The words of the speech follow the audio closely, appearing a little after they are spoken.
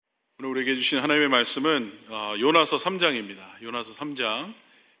오늘 우리에게 주신 하나님의 말씀은 요나서 3장입니다. 요나서 3장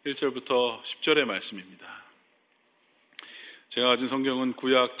 1절부터 10절의 말씀입니다. 제가 가진 성경은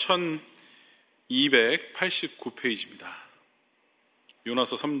구약 1289페이지입니다.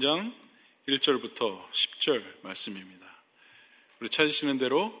 요나서 3장 1절부터 10절 말씀입니다. 우리 찾으시는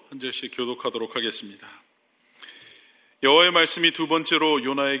대로 한 절씩 교독하도록 하겠습니다. 여호와의 말씀이 두 번째로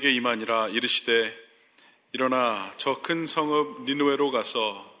요나에게 임하니라. 이르시되 일어나 저 큰 성읍 니느웨로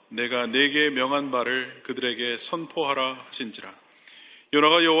가서 내가 네게 명한 바를 그들에게 선포하라 하신지라.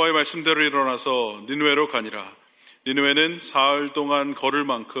 요나가 여호와의 말씀대로 일어나서 니느웨로 가니라. 니느웨는 사흘 동안 걸을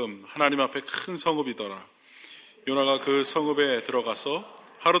만큼 하나님 앞에 큰 성읍이더라. 요나가 그 성읍에 들어가서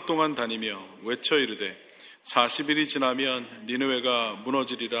하루 동안 다니며 외쳐 이르되 40일이 지나면 니느웨가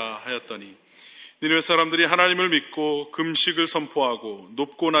무너지리라 하였더니 니느웨 사람들이 하나님을 믿고 금식을 선포하고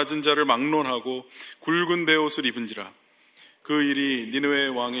높고 낮은 자를 막론하고 굵은 베옷을 입은지라. 그 일이 니느웨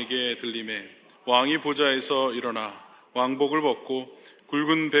왕에게 들림에 왕이 보좌에서 일어나 왕복을 벗고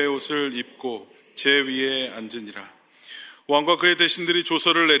굵은 베옷을 입고 제 위에 앉으니라. 왕과 그의 대신들이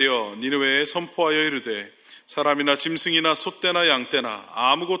조서를 내려 니느웨에 선포하여 이르되 사람이나 짐승이나 소떼나 양떼나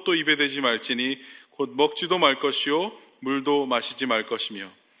아무것도 입에 대지 말지니 곧 먹지도 말 것이요 물도 마시지 말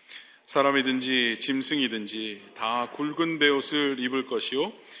것이며 사람이든지 짐승이든지 다 굵은 베옷을 입을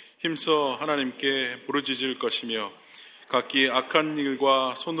것이요 힘써 하나님께 부르짖을 것이며 각기 악한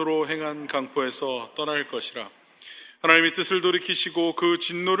일과 손으로 행한 강포에서 떠날 것이라. 하나님이 뜻을 돌이키시고 그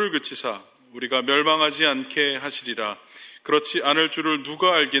진노를 그치사 우리가 멸망하지 않게 하시리라. 그렇지 않을 줄을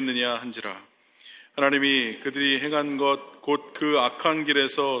누가 알겠느냐 한지라. 하나님이 그들이 행한 것 곧 그 악한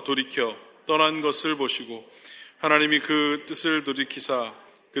길에서 돌이켜 떠난 것을 보시고 하나님이 그 뜻을 돌이키사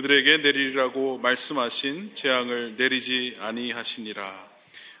그들에게 내리리라고 말씀하신 재앙을 내리지 아니하시니라.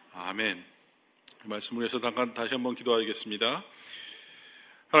 아멘. 말씀을 위해서 잠깐 다시 한번 기도하겠습니다.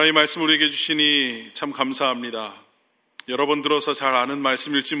 하나님 말씀 우리에게 주시니 참 감사합니다. 여러 번 들어서 잘 아는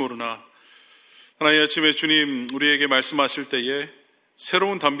말씀일지 모르나 하나님 아침에 주님 우리에게 말씀하실 때에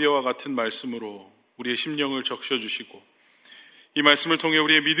새로운 담비와 같은 말씀으로 우리의 심령을 적셔주시고 이 말씀을 통해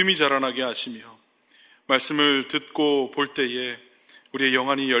우리의 믿음이 자라나게 하시며 말씀을 듣고 볼 때에 우리의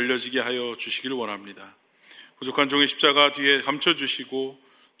영안이 열려지게 하여 주시길 원합니다. 부족한 종의 십자가 뒤에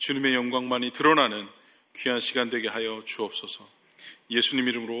감춰주시고 주님의 영광만이 드러나는 귀한 시간 되게 하여 주옵소서. 예수님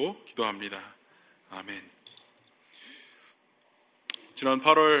이름으로 기도합니다. 아멘. 지난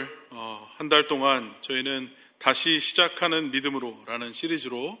 8월 한 달 동안 저희는 다시 시작하는 믿음으로 라는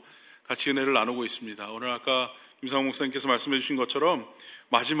시리즈로 같이 은혜를 나누고 있습니다. 오늘 아까 김상훈 목사님께서 말씀해 주신 것처럼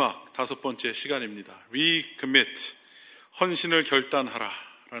마지막 5번째 시간입니다. Recommit, 헌신을 결단하라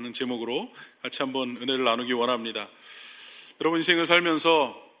라는 제목으로 같이 한번 은혜를 나누기 원합니다. 여러분 인생을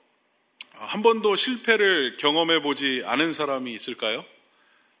살면서 한 번도 실패를 경험해 보지 않은 사람이 있을까요?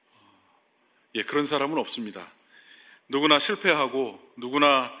 그런 사람은 없습니다. 누구나 실패하고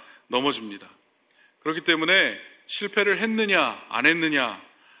누구나 넘어집니다. 그렇기 때문에 실패를 했느냐 안 했느냐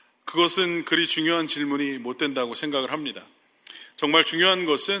그것은 그리 중요한 질문이 못 된다고 생각을 합니다. 정말 중요한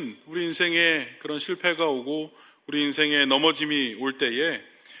것은 우리 인생에 그런 실패가 오고 우리 인생에 넘어짐이 올 때에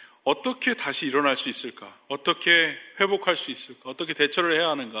어떻게 다시 일어날 수 있을까? 어떻게 회복할 수 있을까? 어떻게 대처를 해야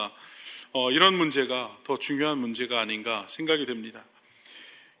하는가? 이런 문제가 더 중요한 문제가 아닌가 생각이 됩니다.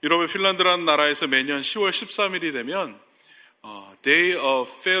 유럽의 핀란드라는 나라에서 매년 10월 13일이 되면 Day of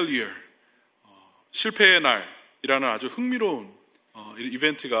Failure, 실패의 날이라는 아주 흥미로운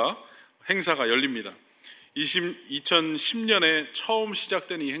행사가 열립니다. 2010년에 처음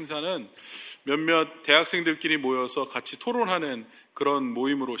시작된 이 행사는 몇몇 대학생들끼리 모여서 같이 토론하는 그런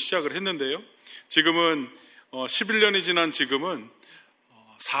모임으로 시작을 했는데요. 지금은 11년이 지난 지금은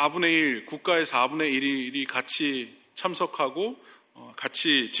 4분의 1, 국가의 4분의 1이 같이 참석하고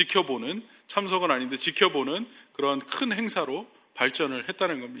같이 지켜보는, 참석은 아닌데 지켜보는 그런 큰 행사로 발전을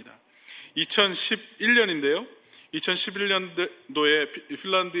했다는 겁니다. 2011년인데요. 2011년도에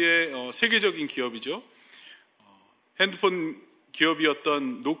핀란드의 세계적인 기업이죠. 핸드폰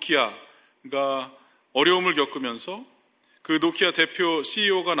기업이었던 노키아가 어려움을 겪으면서 그 노키아 대표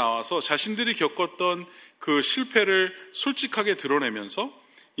CEO가 나와서 자신들이 겪었던 그 실패를 솔직하게 드러내면서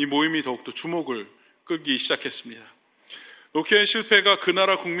이 모임이 더욱더 주목을 끌기 시작했습니다. 노키아의 실패가 그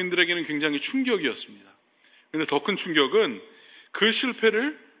나라 국민들에게는 굉장히 충격이었습니다. 그런데 더 큰 충격은 그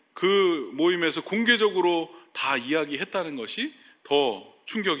실패를 그 모임에서 공개적으로 다 이야기했다는 것이 더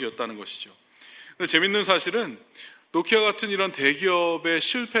충격이었다는 것이죠. 근데 재밌는 사실은 노키아 같은 이런 대기업의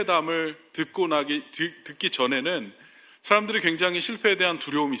실패담을 듣기 전에는 사람들이 굉장히 실패에 대한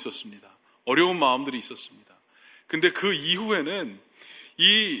두려움이 있었습니다. 어려운 마음들이 있었습니다. 근데 그 이후에는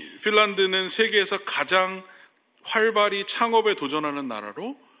이 핀란드는 세계에서 가장 활발히 창업에 도전하는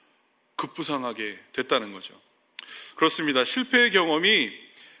나라로 급부상하게 됐다는 거죠. 그렇습니다. 실패의 경험이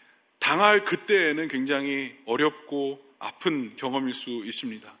당할 그때에는 굉장히 어렵고 아픈 경험일 수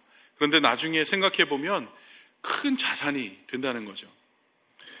있습니다. 그런데 나중에 생각해 보면 큰 자산이 된다는 거죠.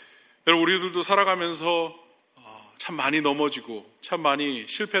 여러분, 우리들도 살아가면서 참 많이 넘어지고 참 많이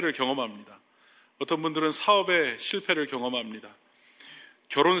실패를 경험합니다. 어떤 분들은 사업에 실패를 경험합니다.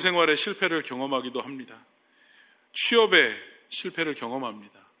 결혼 생활에 실패를 경험하기도 합니다. 취업에 실패를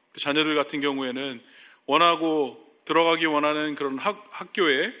경험합니다. 자녀들 같은 경우에는 원하고 들어가기 원하는 그런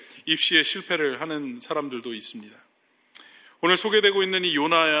학교에 입시에 실패를 하는 사람들도 있습니다. 오늘 소개되고 있는 이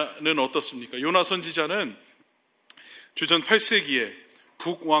요나는 어떻습니까? 요나 선지자는 주전 8세기에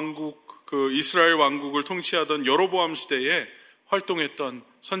북왕국, 이스라엘 왕국을 통치하던 여로보암 시대에 활동했던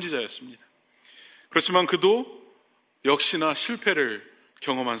선지자였습니다. 그렇지만 그도 역시나 실패를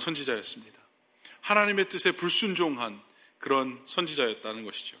경험한 선지자였습니다. 하나님의 뜻에 불순종한 그런 선지자였다는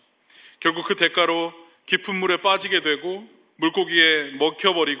것이죠. 결국 그 대가로 깊은 물에 빠지게 되고 물고기에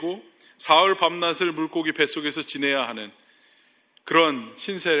먹혀버리고 사흘 밤낮을 물고기 뱃속에서 지내야 하는 그런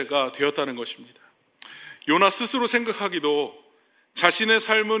신세가 되었다는 것입니다. 요나 스스로 생각하기도 자신의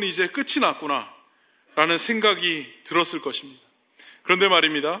삶은 이제 끝이 났구나 라는 생각이 들었을 것입니다. 그런데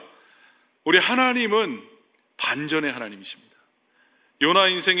말입니다, 우리 하나님은 반전의 하나님이십니다. 요나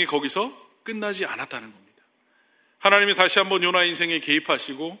인생이 거기서 끝나지 않았다는 겁니다. 하나님이 다시 한번 요나 인생에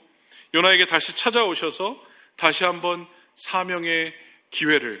개입하시고 요나에게 다시 찾아오셔서 다시 한번 사명의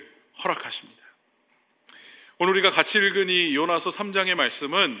기회를 허락하십니다. 오늘 우리가 같이 읽은 이 요나서 3장의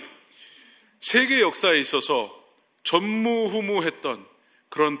말씀은 세계 역사에 있어서 전무후무했던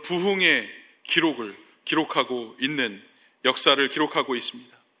그런 부흥의 기록을 기록하고 있는 역사를 기록하고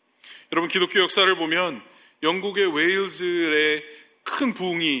있습니다. 여러분, 기독교 역사를 보면 영국의 웨일즈에 큰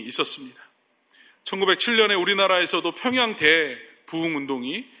부흥이 있었습니다. 1907년에 우리나라에서도 평양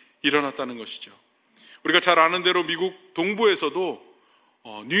대부흥운동이 일어났다는 것이죠. 우리가 잘 아는 대로 미국 동부에서도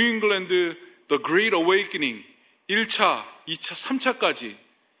뉴 잉글랜드 The Great Awakening 1차, 2차, 3차까지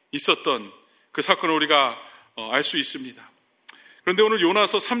있었던 그 사건을 우리가 알 수 있습니다. 그런데 오늘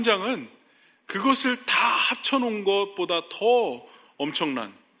요나서 3장은 그것을 다 합쳐놓은 것보다 더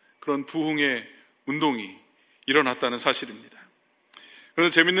엄청난 그런 부흥의 운동이 일어났다는 사실입니다.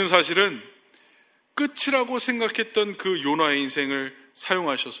 그래서 재밌는 사실은 끝이라고 생각했던 그 요나의 인생을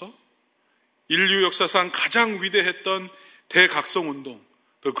사용하셔서 인류 역사상 가장 위대했던 대각성운동,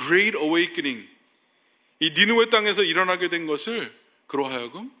 The Great Awakening, 이 니느웨 땅에서 일어나게 된 것을 그로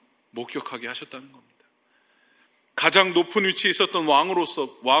하여금 목격하게 하셨다는 겁니다. 가장 높은 위치에 있었던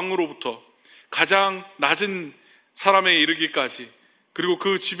왕으로부터 가장 낮은 사람에 이르기까지, 그리고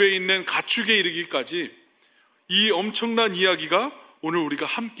그 집에 있는 가축에 이르기까지 이 엄청난 이야기가 오늘 우리가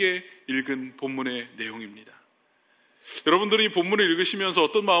함께 읽은 본문의 내용입니다. 여러분들이 이 본문을 읽으시면서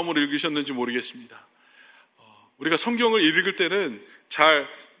어떤 마음으로 읽으셨는지 모르겠습니다. 우리가 성경을 읽을 때는 잘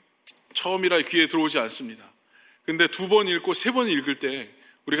처음이라 귀에 들어오지 않습니다. 근데 2번 읽고 3번 읽을 때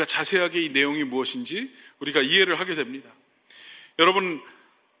우리가 자세하게 이 내용이 무엇인지 우리가 이해를 하게 됩니다. 여러분,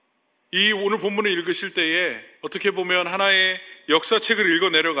 이 오늘 본문을 읽으실 때에 어떻게 보면 하나의 역사책을 읽어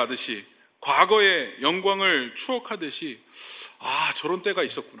내려가듯이 과거의 영광을 추억하듯이, 아, 저런 때가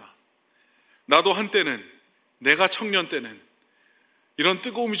있었구나. 나도 한때는, 내가 청년 때는 이런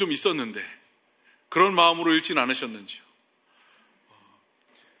뜨거움이 좀 있었는데, 그런 마음으로 읽진 않으셨는지요?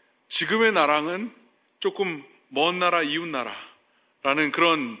 지금의 나랑은 조금 먼 나라, 이웃 나라라는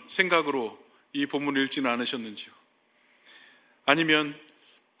그런 생각으로 이 본문을 읽지는 않으셨는지요? 아니면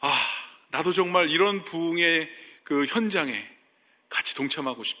나도 정말 이런 부흥의 그 현장에 같이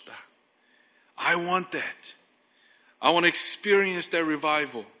동참하고 싶다. I want that. I want to experience that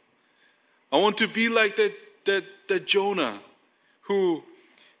revival. I want to be like that Jonah who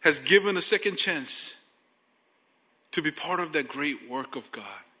has given a second chance to be part of that great work of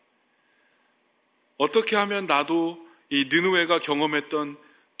God. 어떻게 하면 나도 이 느느웨가 경험했던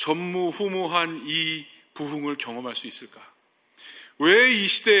전무후무한 이 부흥을 경험할 수 있을까? 왜 이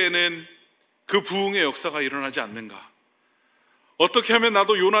시대에는 그 부흥의 역사가 일어나지 않는가? 어떻게 하면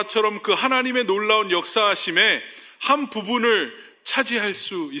나도 요나처럼 그 하나님의 놀라운 역사하심의 한 부분을 차지할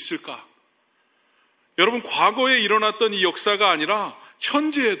수 있을까? 여러분, 과거에 일어났던 이 역사가 아니라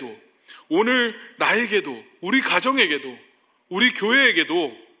현재에도, 오늘 나에게도, 우리 가정에게도, 우리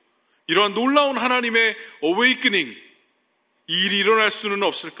교회에게도 이러한 놀라운 하나님의 어웨이크닝, 이 일이 일어날 수는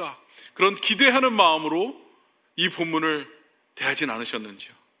없을까? 그런 기대하는 마음으로 이 본문을 대하진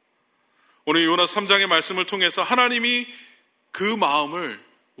않으셨는지요? 오늘 요나서 3장의 말씀을 통해서 하나님이 그 마음을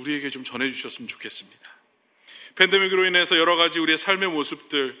우리에게 좀 전해주셨으면 좋겠습니다. 팬데믹으로 인해서 여러 가지 우리의 삶의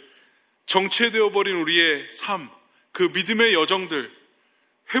모습들, 정체되어 버린 우리의 삶, 그 믿음의 여정들,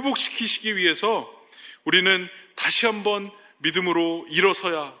 회복시키시기 위해서 우리는 다시 한번 믿음으로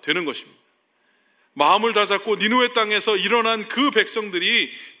일어서야 되는 것입니다. 마음을 다잡고 니느웨 땅에서 일어난 그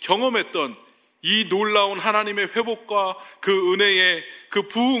백성들이 경험했던 이 놀라운 하나님의 회복과 그 은혜의 그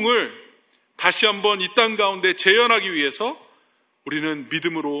부흥을 다시 한번 이 땅 가운데 재현하기 위해서 우리는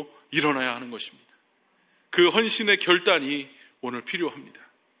믿음으로 일어나야 하는 것입니다. 그 헌신의 결단이 오늘 필요합니다.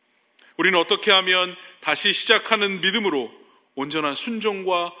 우리는 어떻게 하면 다시 시작하는 믿음으로 온전한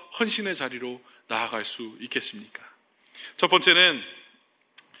순종과 헌신의 자리로 나아갈 수 있겠습니까? 첫 번째는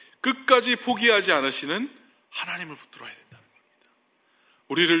끝까지 포기하지 않으시는 하나님을 붙들어야 된다는 겁니다.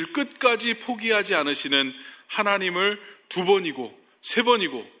 우리를 끝까지 포기하지 않으시는 하나님을 2번이고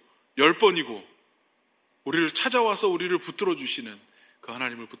 3번이고 10번이고 우리를 찾아와서 우리를 붙들어 주시는 그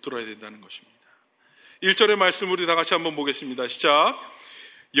하나님을 붙들어야 된다는 것입니다. 1절의 말씀 우리 다 같이 한번 보겠습니다. 시작.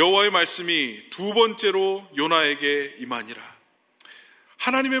 여호와의 말씀이 2번째로 요나에게 임하니라.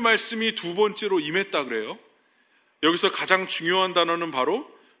 하나님의 말씀이 2번째로 임했다 그래요. 여기서 가장 중요한 단어는 바로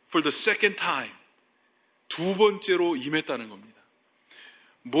for the second time, 2번째로 임했다는 겁니다.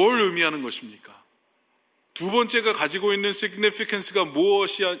 뭘 의미하는 것입니까? 2번째가 가지고 있는 significance가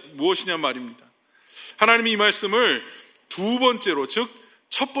무엇이냐 말입니다. 하나님이 이 말씀을 2번째로, 즉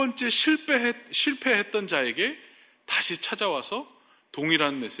첫 번째 실패했던 자에게 다시 찾아와서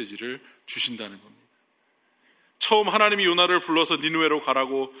동일한 메시지를 주신다는 겁니다. 처음 하나님이 요나를 불러서 니느웨로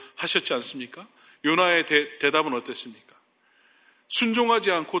가라고 하셨지 않습니까? 요나의 대답은 어땠습니까?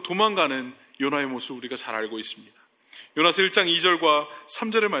 순종하지 않고 도망가는 요나의 모습을 우리가 잘 알고 있습니다. 요나서 1장 2절과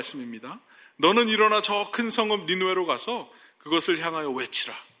 3절의 말씀입니다. 너는 일어나 저 큰 성읍 니느웨로 가서 그것을 향하여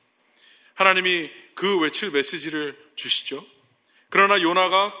외치라. 하나님이 그 외칠 메시지를 주시죠. 그러나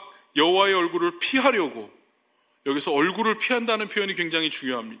요나가 여호와의 얼굴을 피하려고, 여기서 얼굴을 피한다는 표현이 굉장히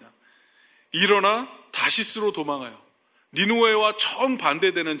중요합니다. 일어나 다시스로 도망가요. 니느웨와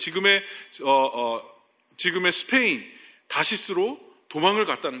정반대되는 지금의 스페인 다시스로 도망을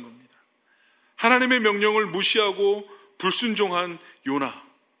갔다는 겁니다. 하나님의 명령을 무시하고 불순종한 요나,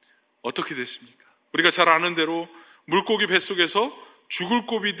 어떻게 됐습니까? 우리가 잘 아는 대로 물고기 뱃속에서 죽을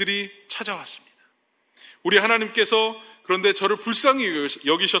고비들이 찾아왔습니다. 우리 하나님께서 그런데 저를 불쌍히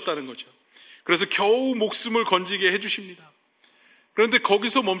여기셨다는 거죠. 그래서 겨우 목숨을 건지게 해주십니다. 그런데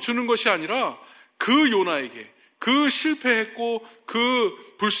거기서 멈추는 것이 아니라 그 요나에게, 그 실패했고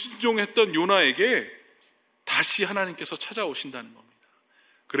그 불순종했던 요나에게 다시 하나님께서 찾아오신다는 겁니다.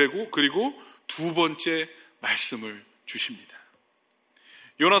 그리고 2번째 말씀을 주십니다.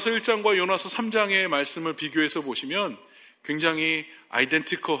 요나서 1장과 요나서 3장의 말씀을 비교해서 보시면 굉장히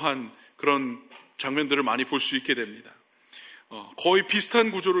아이덴티컬한 그런 장면들을 많이 볼 수 있게 됩니다. 거의 비슷한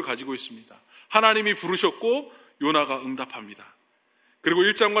구조를 가지고 있습니다. 하나님이 부르셨고 요나가 응답합니다. 그리고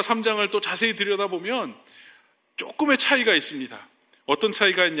 1장과 3장을 또 자세히 들여다보면 조금의 차이가 있습니다. 어떤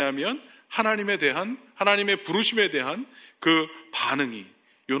차이가 있냐면 하나님의 부르심에 대한 그 반응이,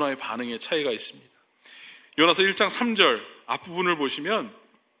 요나의 반응의 차이가 있습니다. 요나서 1장 3절 앞부분을 보시면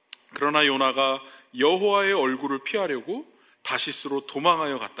그러나 요나가 여호와의 얼굴을 피하려고 다시스로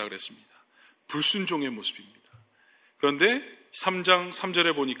도망하여 갔다 그랬습니다. 불순종의 모습입니다. 그런데 3장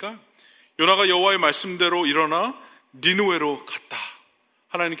 3절에 보니까 요나가 여호와의 말씀대로 일어나 니느웨로 갔다.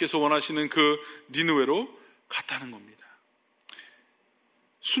 하나님께서 원하시는 그 니느웨로 갔다는 겁니다.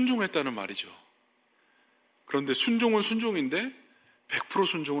 순종했다는 말이죠. 그런데 순종은 순종인데 100%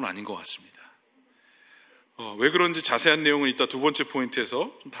 순종은 아닌 것 같습니다. 왜 그런지 자세한 내용은 이따 2번째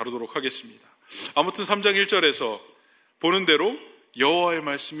포인트에서 좀 다루도록 하겠습니다. 아무튼 3장 1절에서 보는 대로 여호와의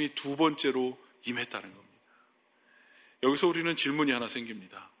말씀이 2번째로 임했다는 겁니다. 여기서 우리는 질문이 하나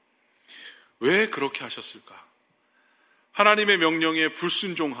생깁니다. 왜 그렇게 하셨을까? 하나님의 명령에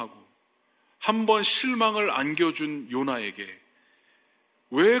불순종하고 한 번 실망을 안겨준 요나에게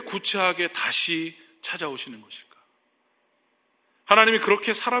왜 구체하게 다시 찾아오시는 것일까? 하나님이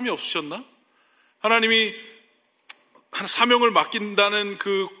그렇게 사람이 없으셨나? 하나님이 사명을 맡긴다는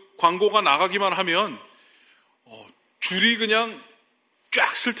그 광고가 나가기만 하면 줄이 그냥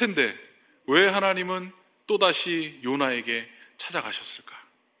쫙 쓸 텐데 왜 하나님은 또다시 요나에게 찾아가셨을까?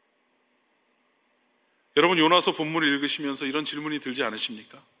 여러분, 요나서 본문을 읽으시면서 이런 질문이 들지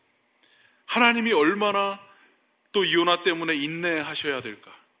않으십니까? 하나님이 얼마나 또 이 요나 때문에 인내하셔야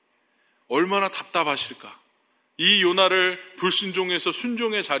될까? 얼마나 답답하실까? 이 요나를 불순종해서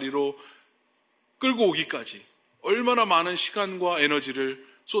순종의 자리로 끌고 오기까지 얼마나 많은 시간과 에너지를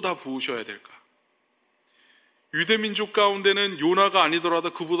쏟아 부으셔야 될까? 유대민족 가운데는 요나가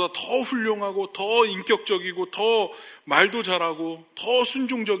아니더라도 그보다 더 훌륭하고 더 인격적이고 더 말도 잘하고 더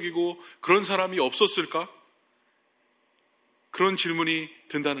순종적이고 그런 사람이 없었을까? 그런 질문이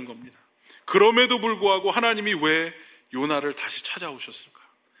든다는 겁니다. 그럼에도 불구하고 하나님이 왜 요나를 다시 찾아오셨을까?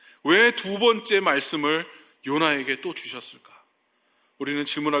 왜 두 번째 말씀을 요나에게 또 주셨을까? 우리는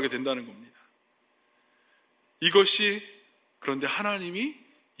질문하게 된다는 겁니다. 이것이 그런데 하나님이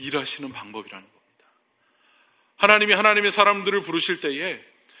일하시는 방법이라는 겁니다. 하나님이 하나님의 사람들을 부르실 때에,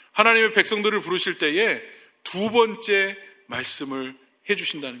 하나님의 백성들을 부르실 때에 두 번째 말씀을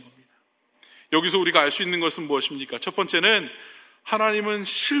해주신다는 겁니다. 여기서 우리가 알 수 있는 것은 무엇입니까? 첫 번째는 하나님은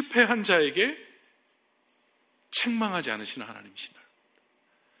실패한 자에게 책망하지 않으시는 하나님이시다.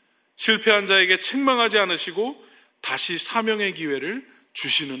 실패한 자에게 책망하지 않으시고 다시 사명의 기회를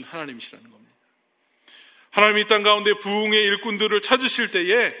주시는 하나님이시라는 겁니다. 하나님이 이 땅 가운데 부흥의 일꾼들을 찾으실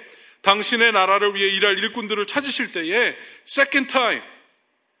때에, 당신의 나라를 위해 일할 일꾼들을 찾으실 때에 second time,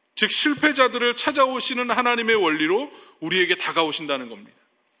 즉 실패자들을 찾아오시는 하나님의 원리로 우리에게 다가오신다는 겁니다.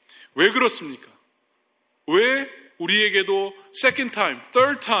 왜 그렇습니까? 왜 우리에게도 second time,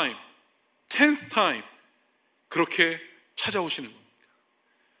 third time, tenth time 그렇게 찾아오시는 겁니까?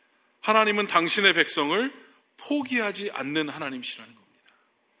 하나님은 당신의 백성을 포기하지 않는 하나님이시라는 겁니다.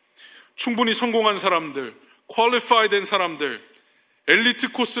 충분히 성공한 사람들, 퀄리파이 된 사람들,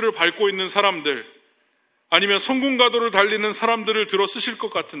 엘리트 코스를 밟고 있는 사람들, 아니면 성공가도를 달리는 사람들을 들어 쓰실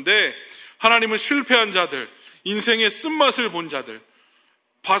것 같은데, 하나님은 실패한 자들, 인생의 쓴맛을 본 자들,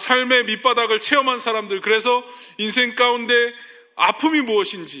 삶의 밑바닥을 체험한 사람들, 그래서 인생 가운데 아픔이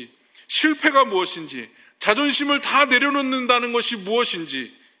무엇인지, 실패가 무엇인지, 자존심을 다 내려놓는다는 것이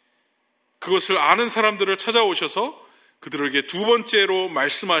무엇인지 그것을 아는 사람들을 찾아오셔서 그들에게 두 번째로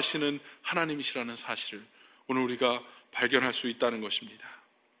말씀하시는 하나님이시라는 사실을 오늘 우리가 발견할 수 있다는 것입니다.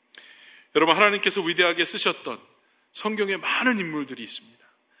 여러분, 하나님께서 위대하게 쓰셨던 성경에 많은 인물들이 있습니다.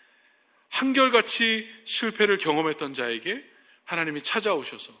 한결같이 실패를 경험했던 자에게 하나님이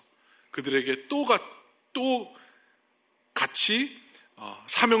찾아오셔서 그들에게 또 같이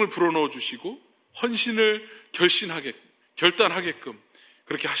사명을 불어넣어 주시고 헌신을 결단하게끔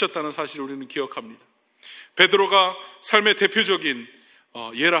그렇게 하셨다는 사실을 우리는 기억합니다. 베드로가 삶의 대표적인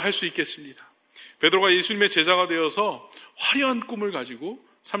예라 할 수 있겠습니다. 베드로가 예수님의 제자가 되어서 화려한 꿈을 가지고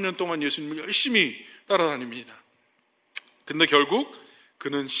 3년 동안 예수님을 열심히 따라다닙니다. 근데 결국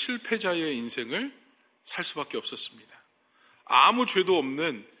그는 실패자의 인생을 살 수밖에 없었습니다. 아무 죄도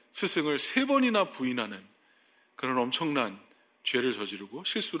없는 스승을 3번이나 부인하는 그런 엄청난 죄를 저지르고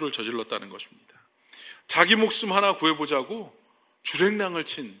실수를 저질렀다는 것입니다. 자기 목숨 하나 구해보자고 주랭랑을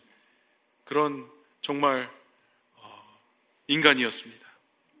친 그런 정말 인간이었습니다.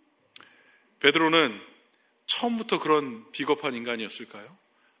 베드로는 처음부터 그런 비겁한 인간이었을까요?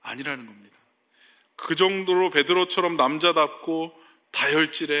 아니라는 겁니다. 그 정도로 베드로처럼 남자답고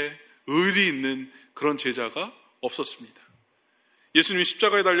다혈질에 의리 있는 그런 제자가 없었습니다. 예수님이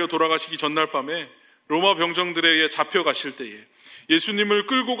십자가에 달려 돌아가시기 전날 밤에 로마 병정들에 의해 잡혀가실 때에 예수님을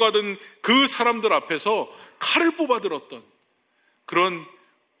끌고 가던 그 사람들 앞에서 칼을 뽑아들었던 그런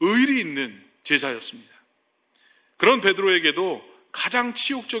의리 있는 제자였습니다. 그런 베드로에게도 가장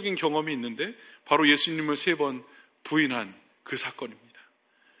치욕적인 경험이 있는데 바로 예수님을 3번 부인한 그 사건입니다.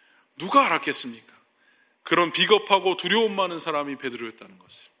 누가 알았겠습니까? 그런 비겁하고 두려움 많은 사람이 베드로였다는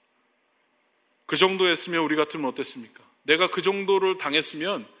것을. 그 정도였으면 우리 같으면 어땠습니까? 내가 그 정도를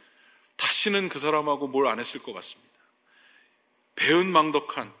당했으면 다시는 그 사람하고 뭘 안 했을 것 같습니다.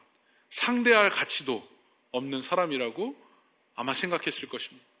 배은망덕한, 상대할 가치도 없는 사람이라고 아마 생각했을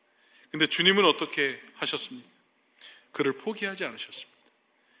것입니다. 근데 주님은 어떻게 하셨습니까? 그를 포기하지 않으셨습니다.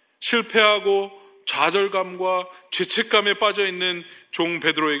 실패하고 좌절감과 죄책감에 빠져있는 종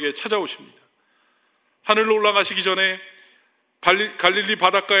베드로에게 찾아오십니다. 하늘로 올라가시기 전에 갈릴리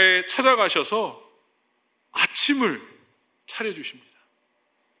바닷가에 찾아가셔서 아침을 차려주십니다.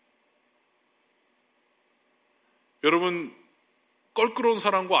 여러분, 껄끄러운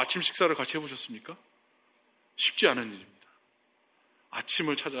사람과 아침 식사를 같이 해보셨습니까? 쉽지 않은 일입니다.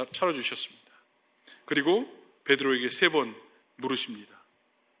 아침을 차려주셨습니다. 그리고 베드로에게 3번 물으십니다.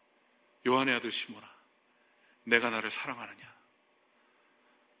 요한의 아들 시몬아, 내가 나를 사랑하느냐?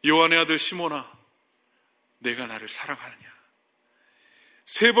 요한의 아들 시몬아, 내가 나를 사랑하느냐?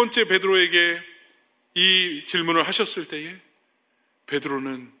 3번째 베드로에게 이 질문을 하셨을 때에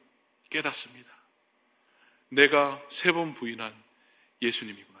베드로는 깨닫습니다. 내가 3번 부인한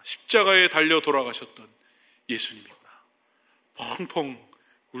예수님이구나. 십자가에 달려 돌아가셨던 예수님이구나. 펑펑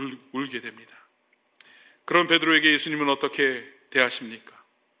울게 됩니다. 그런 베드로에게 예수님은 어떻게 대하십니까?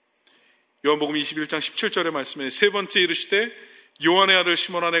 요한복음 21장 17절의 말씀에 3번째 이르시되 요한의 아들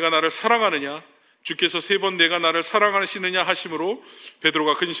시몬아, 내가 나를 사랑하느냐? 주께서 3번 내가 나를 사랑하시느냐 하심으로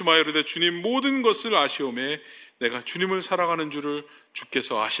베드로가 근심하여 이르되 주님, 모든 것을 아시오매 내가 주님을 사랑하는 줄을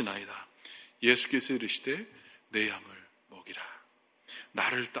주께서 아시나이다. 예수께서 이르시되 내 양을 먹이라.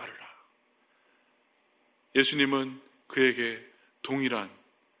 나를 따르라. 예수님은 그에게 동일한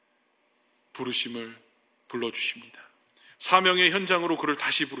부르심을 불러주십니다. 사명의 현장으로 그를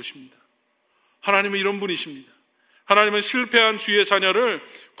다시 부르십니다. 하나님은 이런 분이십니다. 하나님은 실패한 주의 자녀를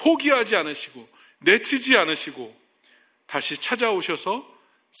포기하지 않으시고 내치지 않으시고 다시 찾아오셔서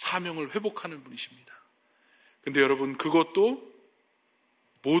사명을 회복하는 분이십니다. 근데 여러분, 그것도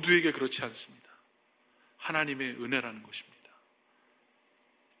모두에게 그렇지 않습니다. 하나님의 은혜라는 것입니다.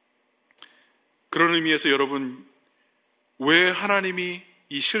 그런 의미에서 여러분, 왜 하나님이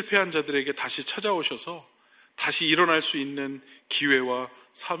이 실패한 자들에게 다시 찾아오셔서 다시 일어날 수 있는 기회와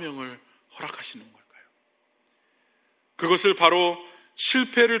사명을 허락하시는 걸까요? 그것을 바로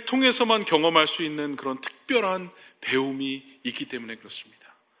실패를 통해서만 경험할 수 있는 그런 특별한 배움이 있기 때문에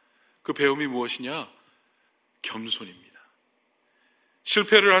그렇습니다. 그 배움이 무엇이냐? 겸손입니다.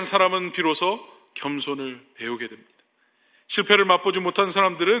 실패를 한 사람은 비로소 겸손을 배우게 됩니다. 실패를 맛보지 못한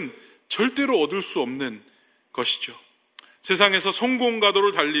사람들은 절대로 얻을 수 없는 것이죠. 세상에서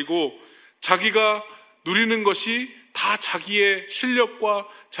성공가도를 달리고 자기가 누리는 것이 다 자기의 실력과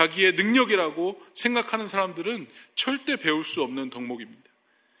자기의 능력이라고 생각하는 사람들은 절대 배울 수 없는 덕목입니다.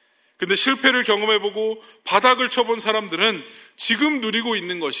 근데 실패를 경험해보고 바닥을 쳐본 사람들은 지금 누리고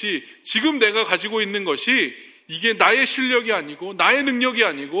있는 것이, 지금 내가 가지고 있는 것이 이게 나의 실력이 아니고 나의 능력이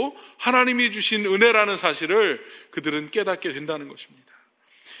아니고 하나님이 주신 은혜라는 사실을 그들은 깨닫게 된다는 것입니다.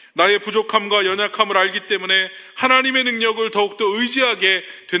 나의 부족함과 연약함을 알기 때문에 하나님의 능력을 더욱더 의지하게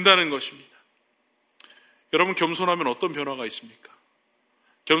된다는 것입니다. 여러분, 겸손하면 어떤 변화가 있습니까?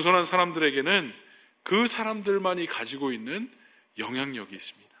 겸손한 사람들에게는 그 사람들만이 가지고 있는 영향력이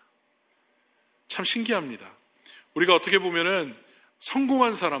있습니다. 참 신기합니다. 우리가 어떻게 보면은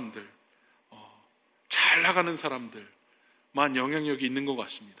성공한 사람들, 잘 나가는 사람들만 영향력이 있는 것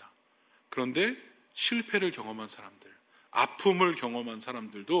같습니다. 그런데 실패를 경험한 사람들, 아픔을 경험한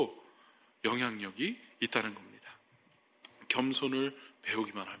사람들도 영향력이 있다는 겁니다. 겸손을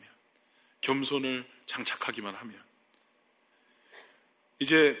배우기만 하면, 겸손을 장착하기만 하면.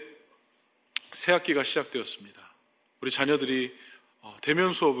 이제 새 학기가 시작되었습니다. 우리 자녀들이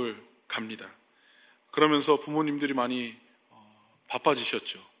대면 수업을 갑니다. 그러면서 부모님들이 많이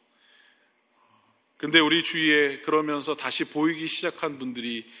바빠지셨죠. 근데 우리 주위에 그러면서 다시 보이기 시작한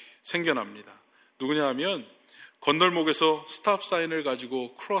분들이 생겨납니다. 누구냐 하면 건널목에서 스탑 사인을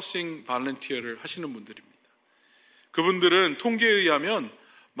가지고 크로싱 발렌티어를 하시는 분들입니다. 그분들은 통계에 의하면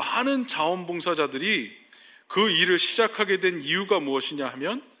많은 자원봉사자들이 그 일을 시작하게 된 이유가 무엇이냐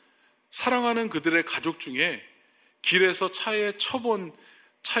하면 사랑하는 그들의 가족 중에 길에서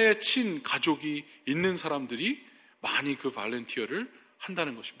차에 친 가족이 있는 사람들이 많이 그 발렌티어를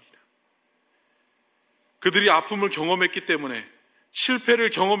한다는 것입니다. 그들이 아픔을 경험했기 때문에,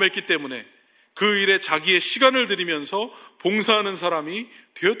 실패를 경험했기 때문에 그 일에 자기의 시간을 들이면서 봉사하는 사람이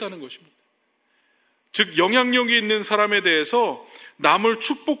되었다는 것입니다. 즉, 영향력이 있는 사람에 대해서 남을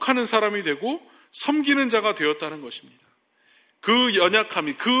축복하는 사람이 되고 섬기는 자가 되었다는 것입니다. 그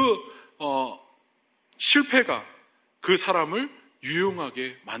연약함이, 실패가 그 사람을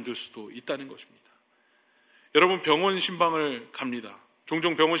유용하게 만들 수도 있다는 것입니다. 여러분, 병원 신방을 갑니다.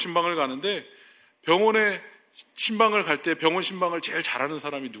 종종 병원 신방을 가는데 병원에 신방을 갈 때 병원 신방을 제일 잘하는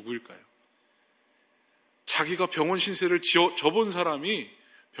사람이 누구일까요? 자기가 병원 신세를 져본 사람이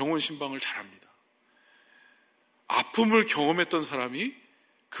병원 신방을 잘합니다. 아픔을 경험했던 사람이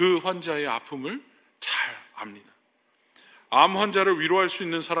그 환자의 아픔을 잘 압니다. 암 환자를 위로할 수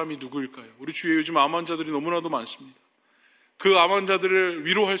있는 사람이 누구일까요? 우리 주위에 요즘 암 환자들이 너무나도 많습니다. 그 암 환자들을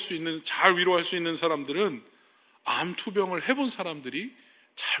잘 위로할 수 있는 사람들은 암 투병을 해본 사람들이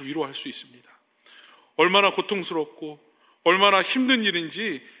잘 위로할 수 있습니다. 얼마나 고통스럽고 얼마나 힘든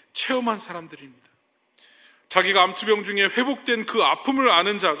일인지 체험한 사람들입니다. 자기가 암투병 중에 회복된 그 아픔을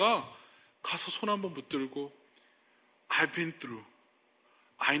아는 자가 가서 손 한번 붙들고 I've been through.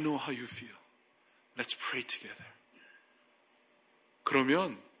 I know how you feel. Let's pray together.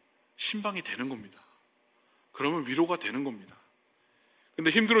 그러면 신방이 되는 겁니다. 그러면 위로가 되는 겁니다. 근데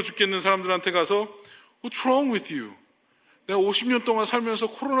힘들어 죽겠는 사람들한테 가서 What's wrong with you? 내가 50년 동안 살면서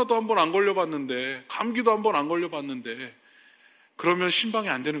코로나도 한 번 안 걸려봤는데, 감기도 한 번 안 걸려봤는데, 그러면 신방이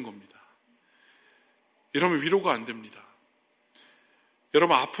안 되는 겁니다. 이러면 위로가 안 됩니다.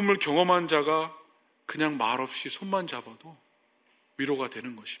 여러분, 아픔을 경험한 자가 그냥 말없이 손만 잡아도 위로가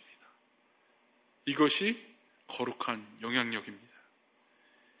되는 것입니다. 이것이 거룩한 영향력입니다.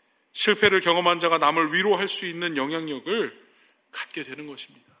 실패를 경험한 자가 남을 위로할 수 있는 영향력을 갖게 되는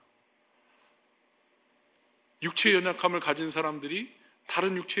것입니다. 육체의 연약함을 가진 사람들이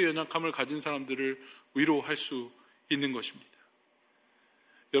다른 육체의 연약함을 가진 사람들을 위로할 수 있는 것입니다.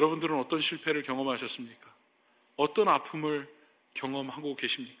 여러분들은 어떤 실패를 경험하셨습니까? 어떤 아픔을 경험하고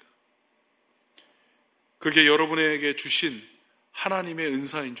계십니까? 그게 여러분에게 주신 하나님의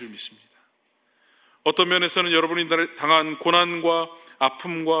은사인 줄 믿습니다. 어떤 면에서는 여러분이 당한 고난과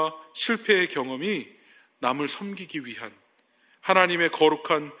아픔과 실패의 경험이 남을 섬기기 위한 하나님의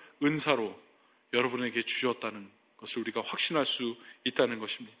거룩한 은사로 여러분에게 주셨다는 것을 우리가 확신할 수 있다는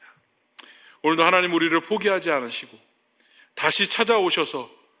것입니다. 오늘도 하나님 우리를 포기하지 않으시고 다시 찾아오셔서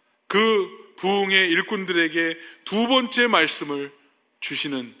그 부흥의 일꾼들에게 두 번째 말씀을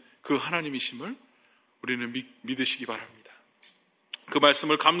주시는 그 하나님이심을 우리는 믿으시기 바랍니다. 그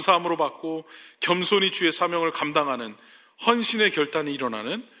말씀을 감사함으로 받고 겸손히 주의 사명을 감당하는 헌신의 결단이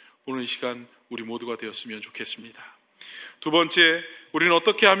일어나는 오늘 이 시간 우리 모두가 되었으면 좋겠습니다. 두 번째, 우리는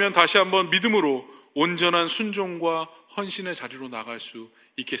어떻게 하면 다시 한번 믿음으로 온전한 순종과 헌신의 자리로 나갈 수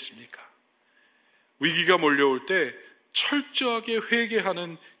있겠습니까? 위기가 몰려올 때 철저하게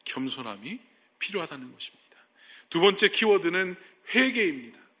회개하는 겸손함이 필요하다는 것입니다. 두 번째 키워드는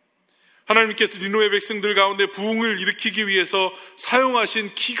회개입니다. 하나님께서 니느웨 백성들 가운데 부흥을 일으키기 위해서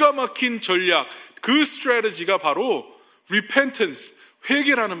사용하신 기가 막힌 전략, 그 스트래티지가 바로 repentance,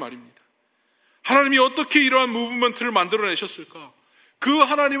 회개라는 말입니다. 하나님이 어떻게 이러한 무브먼트를 만들어내셨을까? 그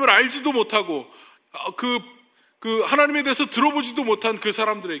하나님을 알지도 못하고 그 하나님에 대해서 들어보지도 못한 그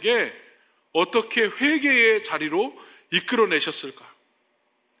사람들에게 어떻게 회개의 자리로 이끌어내셨을까?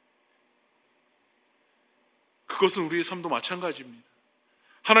 그것은 우리의 삶도 마찬가지입니다.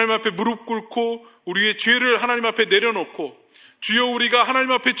 하나님 앞에 무릎 꿇고 우리의 죄를 하나님 앞에 내려놓고 주여 우리가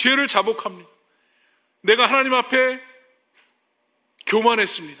하나님 앞에 죄를 자복합니다. 내가 하나님 앞에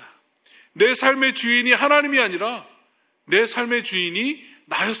교만했습니다. 내 삶의 주인이 하나님이 아니라 내 삶의 주인이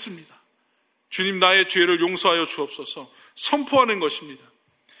나였습니다. 주님 나의 죄를 용서하여 주옵소서 선포하는 것입니다.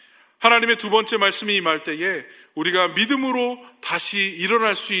 하나님의 두 번째 말씀이 임할 때에 우리가 믿음으로 다시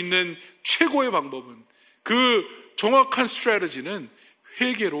일어날 수 있는 최고의 방법은 그 정확한 스트래티지는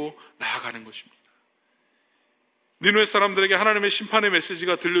회개로 나아가는 것입니다. 니느웨 사람들에게 하나님의 심판의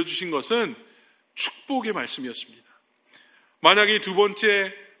메시지가 들려주신 것은 축복의 말씀이었습니다. 만약에 이 두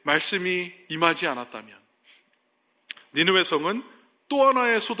번째 말씀이 임하지 않았다면 니느웨 성은 또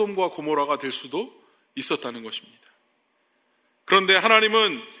하나의 소돔과 고모라가 될 수도 있었다는 것입니다. 그런데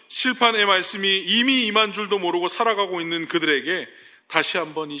하나님은 심판의 말씀이 이미 임한 줄도 모르고 살아가고 있는 그들에게 다시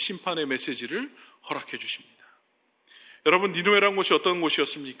한번 이 심판의 메시지를 허락해 주십니다. 여러분, 니느웨라는 곳이 어떤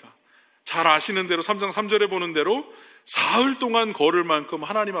곳이었습니까? 잘 아시는 대로 3장 3절에 보는 대로 사흘 동안 걸을 만큼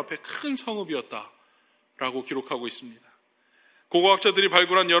하나님 앞에 큰 성읍이었다라고 기록하고 있습니다. 고고학자들이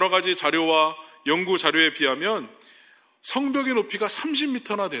발굴한 여러 가지 자료와 연구 자료에 비하면 성벽의 높이가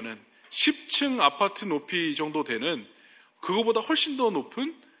 30m나 되는 10층 아파트 높이 정도 되는 그거보다 훨씬 더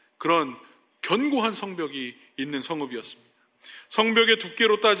높은 그런 견고한 성벽이 있는 성읍이었습니다. 성벽의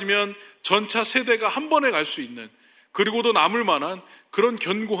두께로 따지면 전차 세대가 한 번에 갈 수 있는 그리고도 남을 만한 그런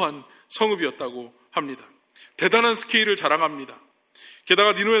견고한 성읍이었다고 합니다. 대단한 스케일을 자랑합니다.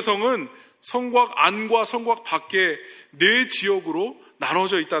 게다가 니느웨 성은 성곽 안과 성곽 밖에 4지역으로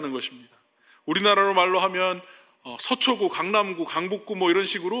나눠져 있다는 것입니다. 우리나라로 말로 하면 서초구, 강남구, 강북구 뭐 이런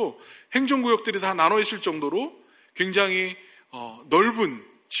식으로 행정구역들이 다 나눠 있을 정도로 굉장히 넓은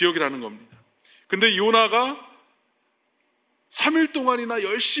지역이라는 겁니다. 근데 요나가 3일 동안이나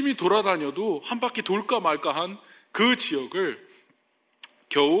열심히 돌아다녀도 한 바퀴 돌까 말까 한 그 지역을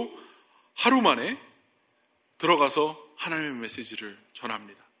겨우 하루 만에 들어가서 하나님의 메시지를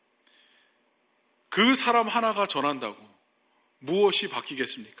전합니다. 그 사람 하나가 전한다고 무엇이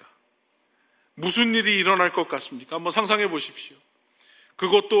바뀌겠습니까? 무슨 일이 일어날 것 같습니까? 한번 상상해 보십시오.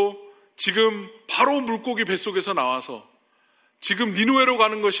 그것도 지금 바로 물고기 뱃속에서 나와서 지금 니느웨로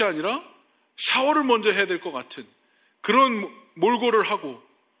가는 것이 아니라 샤워를 먼저 해야 될 것 같은 그런 몰골을 하고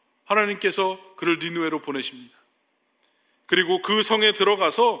하나님께서 그를 니느웨로 보내십니다. 그리고 그 성에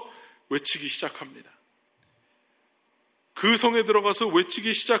들어가서 외치기 시작합니다. 그 성에 들어가서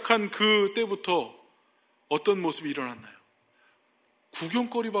외치기 시작한 그 때부터 어떤 모습이 일어났나요?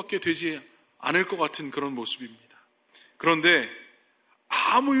 구경거리밖에 되지 않을 것 같은 그런 모습입니다. 그런데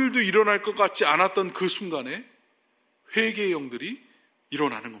아무 일도 일어날 것 같지 않았던 그 순간에 회개의 영들이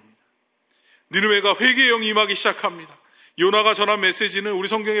일어나는 겁니다. 니느웨가 회개의 영이 임하기 시작합니다. 요나가 전한 메시지는 우리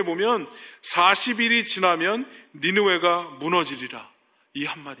성경에 보면 40일이 지나면 니느웨가 무너지리라, 이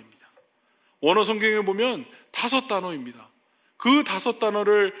한마디입니다. 원어 성경에 보면 5단어입니다. 그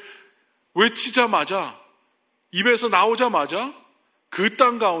 5단어를 외치자마자, 입에서 나오자마자 그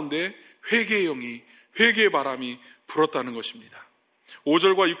땅 가운데 회개의 영이, 회개의 바람이 불었다는 것입니다.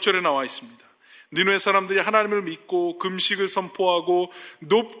 5절과 6절에 나와 있습니다. 니느웨 사람들이 하나님을 믿고 금식을 선포하고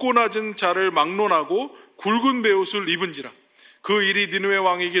높고 낮은 자를 막론하고 굵은 베옷을 입은지라. 그 일이 니느웨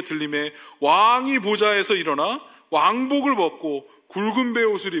왕에게 들림에 왕이 보좌에서 일어나 왕복을 벗고 굵은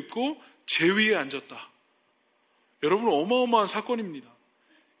베옷을 입고 제위에 앉았다. 여러분, 어마어마한 사건입니다.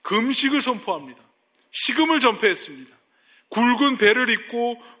 금식을 선포합니다. 식음을 전폐했습니다. 굵은 배를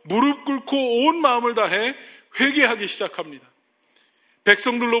입고 무릎 꿇고 온 마음을 다해 회개하기 시작합니다.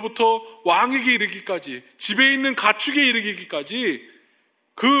 백성들로부터 왕에게 이르기까지, 집에 있는 가축에 이르기까지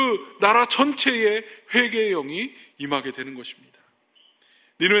그 나라 전체에 회개의 영이 임하게 되는 것입니다.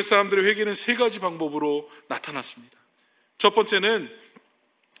 니느웨 사람들의 회개는 세 가지 방법으로 나타났습니다. 첫 번째는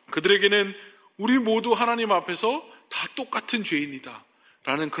그들에게는 우리 모두 하나님 앞에서 다 똑같은 죄인이다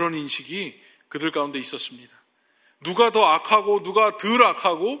라는 그런 인식이 그들 가운데 있었습니다. 누가 더 악하고 누가 덜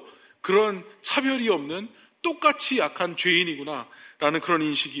악하고 그런 차별이 없는 똑같이 약한 죄인이구나 라는 그런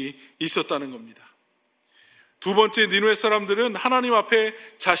인식이 있었다는 겁니다. 두 번째, 니느웨 사람들은 하나님 앞에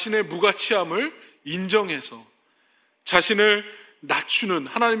자신의 무가치함을 인정해서 자신을 낮추는,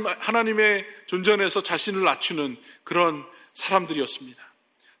 하나님의 존전에서 자신을 낮추는 그런 사람들이었습니다.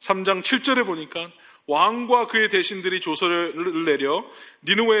 3장 7절에 보니까 왕과 그의 대신들이 조서를 내려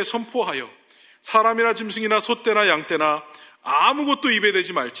니느웨에 선포하여 사람이나 짐승이나 소떼나 양떼나 아무것도 입에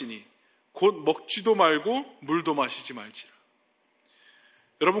대지 말지니 곧 먹지도 말고 물도 마시지 말지라.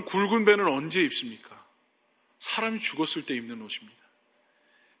 여러분, 굵은 배는 언제 입습니까? 사람이 죽었을 때 입는 옷입니다.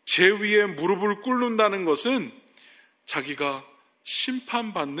 제 위에 무릎을 꿇는다는 것은 자기가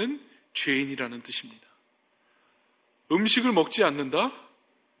심판받는 죄인이라는 뜻입니다. 음식을 먹지 않는다?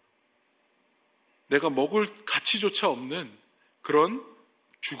 내가 먹을 가치조차 없는 그런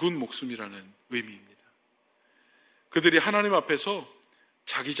죽은 목숨이라는 의미입니다. 그들이 하나님 앞에서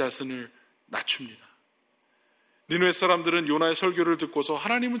자기 자신을 낮춥니다. 니느웨 사람들은 요나의 설교를 듣고서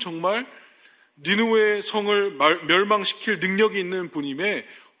하나님은 정말 니느웨 성을 멸망시킬 능력이 있는 분임에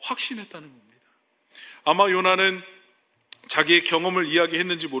확신했다는 겁니다. 아마 요나는 자기의 경험을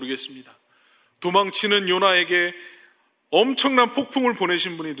이야기했는지 모르겠습니다. 도망치는 요나에게 엄청난 폭풍을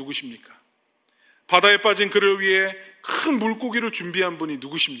보내신 분이 누구십니까? 바다에 빠진 그를 위해 큰 물고기를 준비한 분이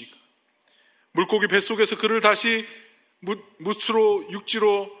누구십니까? 물고기 뱃속에서 그를 다시 무스로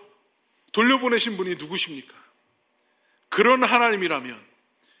육지로 돌려보내신 분이 누구십니까? 그런 하나님이라면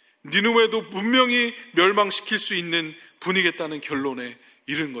니느웨도 분명히 멸망시킬 수 있는 분이겠다는 결론에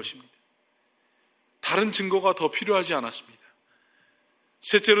이른 것입니다. 다른 증거가 더 필요하지 않았습니다.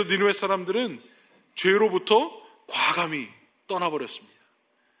 셋째로, 니느웨 사람들은 죄로부터 과감히 떠나버렸습니다.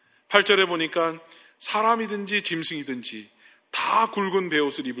 8절에 보니까 사람이든지 짐승이든지 다 굵은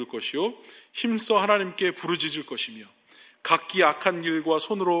베옷을 입을 것이요 힘써 하나님께 부르짖을 것이며 각기 악한 일과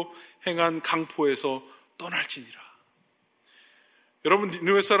손으로 행한 강포에서 떠날지니라. 여러분,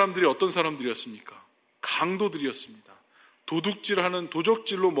 니느웨 사람들이 어떤 사람들이었습니까? 강도들이었습니다. 도둑질하는,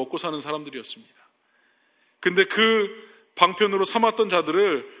 도적질로 먹고 사는 사람들이었습니다. 근데 그 방편으로 삼았던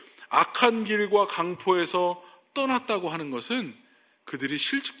자들을 악한 길과 강포에서 떠났다고 하는 것은 그들이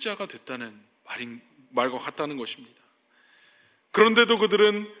실직자가 됐다는 말과 같다는 것입니다. 그런데도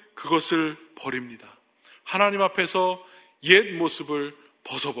그들은 그것을 버립니다. 하나님 앞에서 옛 모습을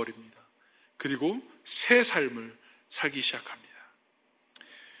벗어버립니다. 그리고 새 삶을 살기 시작합니다.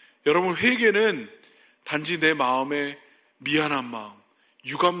 여러분, 회개는 단지 내 마음의 미안한 마음,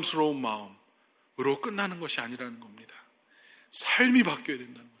 유감스러운 마음으로 끝나는 것이 아니라는 겁니다. 삶이 바뀌어야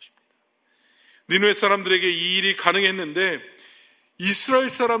된다는 것입니다. 니느웨 사람들에게 이 일이 가능했는데 이스라엘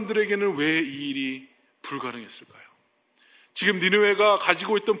사람들에게는 왜 이 일이 불가능했을까요? 지금 니느웨가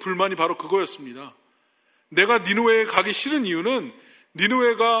가지고 있던 불만이 바로 그거였습니다. 내가 니느웨에 가기 싫은 이유는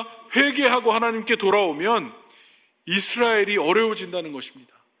니느웨가 회개하고 하나님께 돌아오면 이스라엘이 어려워진다는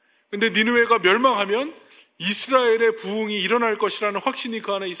것입니다. 근데 니느웨가 멸망하면 이스라엘의 부흥이 일어날 것이라는 확신이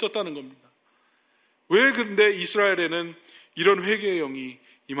그 안에 있었다는 겁니다. 왜 근데 이스라엘에는 이런 회개의 영이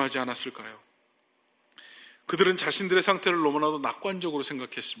임하지 않았을까요? 그들은 자신들의 상태를 너무나도 낙관적으로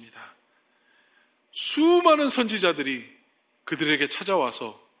생각했습니다. 수많은 선지자들이 그들에게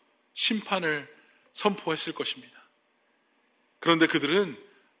찾아와서 심판을 선포했을 것입니다. 그런데 그들은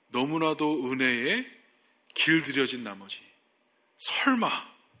너무나도 은혜에 길들여진 나머지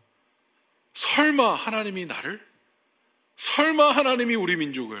설마 하나님이 나를? 설마 하나님이 우리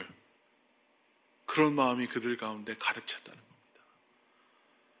민족을? 그런 마음이 그들 가운데 가득 찼다는 겁니다.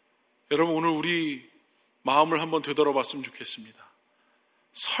 여러분, 오늘 우리 마음을 한번 되돌아봤으면 좋겠습니다.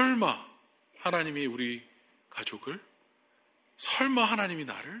 설마 하나님이 우리 가족을? 설마 하나님이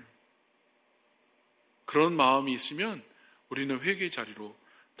나를? 그런 마음이 있으면 우리는 회개의 자리로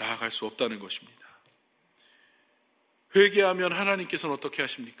나아갈 수 없다는 것입니다. 회개하면 하나님께서는 어떻게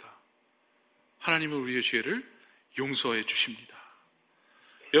하십니까? 하나님은 우리의 죄를 용서해 주십니다.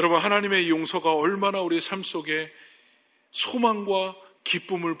 여러분, 하나님의 용서가 얼마나 우리의 삶 속에 소망과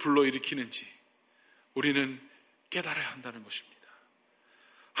기쁨을 불러일으키는지 우리는 깨달아야 한다는 것입니다.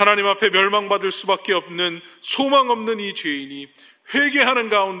 하나님 앞에 멸망받을 수밖에 없는 소망 없는 이 죄인이 회개하는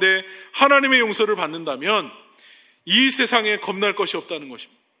가운데 하나님의 용서를 받는다면 이 세상에 겁날 것이 없다는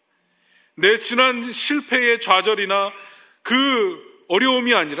것입니다. 내 지난 실패의 좌절이나 그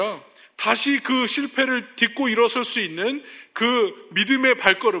어려움이 아니라 다시 그 실패를 딛고 일어설 수 있는 그 믿음의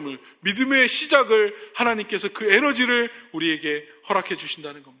발걸음을, 믿음의 시작을 하나님께서 그 에너지를 우리에게 허락해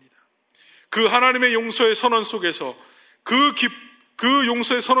주신다는 겁니다. 그 하나님의 용서의 선언 속에서 그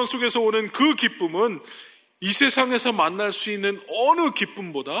용서의 선언 속에서 오는 그 기쁨은 이 세상에서 만날 수 있는 어느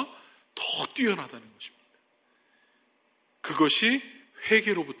기쁨보다 더 뛰어나다는 것입니다. 그것이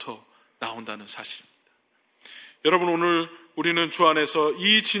회개로부터 나온다는 사실입니다. 여러분, 오늘 우리는 주 안에서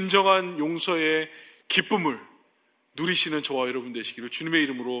이 진정한 용서의 기쁨을 누리시는 저와 여러분 되시기를 주님의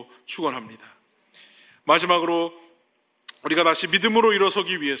이름으로 축원합니다. 마지막으로 우리가 다시 믿음으로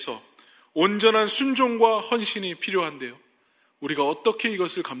일어서기 위해서 온전한 순종과 헌신이 필요한데요, 우리가 어떻게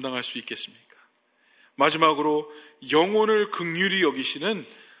이것을 감당할 수 있겠습니까? 마지막으로 영혼을 긍휼히 여기시는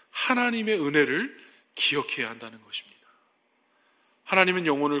하나님의 은혜를 기억해야 한다는 것입니다. 하나님은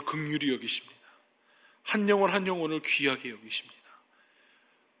영혼을 긍휼히 여기십니다. 한 영혼 한 영혼을 귀하게 여기십니다.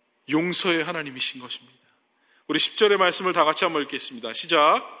 용서의 하나님이신 것입니다. 우리 10절의 말씀을 다 같이 한번 읽겠습니다.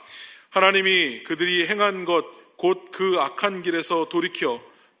 시작. 하나님이 그들이 행한 것 곧 그 악한 길에서 돌이켜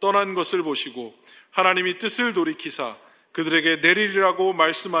떠난 것을 보시고 하나님이 뜻을 돌이키사 그들에게 내리리라고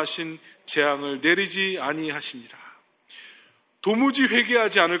말씀하신 재앙을 내리지 아니하시니라. 도무지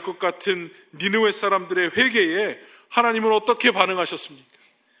회개하지 않을 것 같은 니느웨 사람들의 회개에 하나님은 어떻게 반응하셨습니까?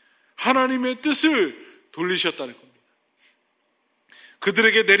 하나님의 뜻을 돌리셨다는 겁니다.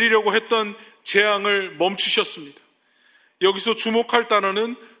 그들에게 내리려고 했던 재앙을 멈추셨습니다. 여기서 주목할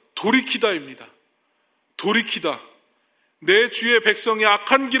단어는 돌이키다입니다. 돌이키다. 내 주의 백성이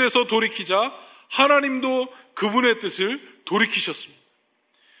악한 길에서 돌이키자 하나님도 그분의 뜻을 돌이키셨습니다.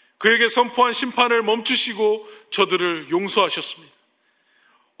 그에게 선포한 심판을 멈추시고 저들을 용서하셨습니다.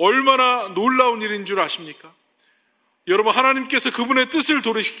 얼마나 놀라운 일인 줄 아십니까? 여러분, 하나님께서 그분의 뜻을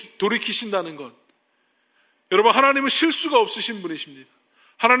돌이키신다는 것, 여러분, 하나님은 실수가 없으신 분이십니다.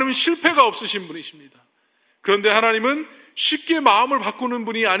 하나님은 실패가 없으신 분이십니다. 그런데 하나님은 쉽게 마음을 바꾸는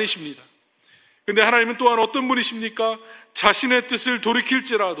분이 아니십니다. 그런데 하나님은 또한 어떤 분이십니까? 자신의 뜻을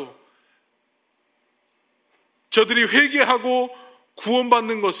돌이킬지라도 저들이 회개하고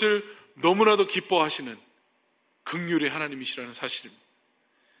구원받는 것을 너무나도 기뻐하시는 긍휼의 하나님이시라는 사실입니다.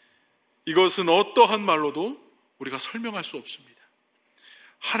 이것은 어떠한 말로도 우리가 설명할 수 없습니다.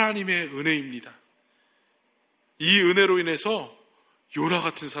 하나님의 은혜입니다. 이 은혜로 인해서 요나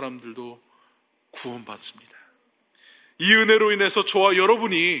같은 사람들도 구원받습니다. 이 은혜로 인해서 저와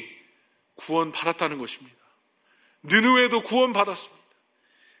여러분이 구원받았다는 것입니다. 느느웨도 구원받았습니다.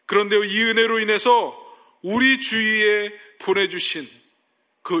 그런데 이 은혜로 인해서 우리 주위에 보내주신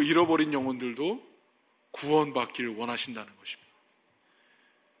그 잃어버린 영혼들도 구원받기를 원하신다는 것입니다.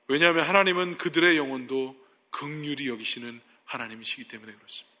 왜냐하면 하나님은 그들의 영혼도 긍휼히 여기시는 하나님이시기 때문에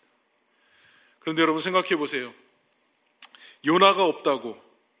그렇습니다. 그런데 여러분 생각해 보세요. 요나가 없다고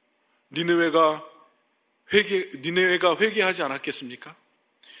니느웨가 회개하지 않았겠습니까?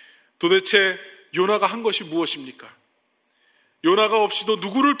 도대체 요나가 한 것이 무엇입니까? 요나가 없이도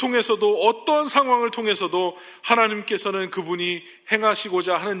누구를 통해서도 어떤 상황을 통해서도 하나님께서는 그분이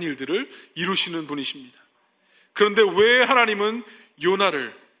행하시고자 하는 일들을 이루시는 분이십니다. 그런데 왜 하나님은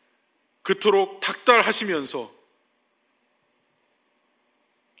요나를 그토록 닥달하시면서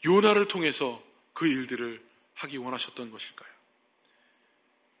요나를 통해서 그 일들을 하기 원하셨던 것일까요?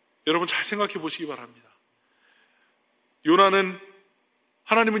 여러분 잘 생각해 보시기 바랍니다.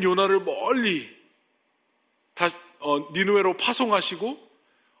 하나님은 요나를 멀리 니느웨로 파송하시고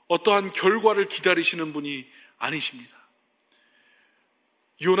어떠한 결과를 기다리시는 분이 아니십니다.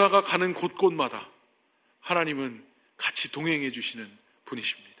 요나가 가는 곳곳마다 하나님은 같이 동행해 주시는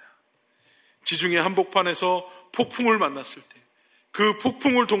분이십니다. 지중해 한복판에서 폭풍을 만났을 때 그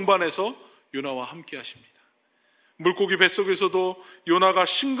폭풍을 동반해서 요나와 함께 하십니다. 물고기 뱃속에서도 요나가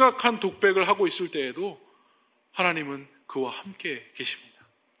심각한 독백을 하고 있을 때에도 하나님은 그와 함께 계십니다.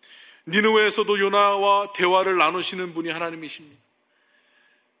 니느웨에서도 요나와 대화를 나누시는 분이 하나님이십니다.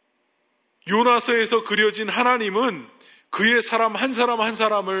 요나서에서 그려진 하나님은 그의 사람 한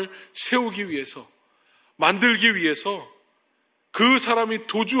사람을 세우기 위해서, 만들기 위해서 그 사람이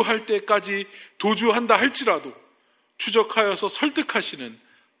도주할 때까지 도주한다 할지라도 추적하여서 설득하시는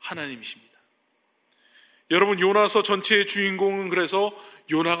하나님이십니다. 여러분, 요나서 전체의 주인공은 그래서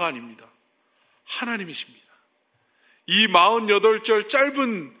요나가 아닙니다. 하나님이십니다. 이 48절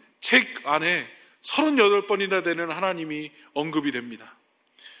짧은 책 안에 38번이나 되는 하나님이 언급이 됩니다.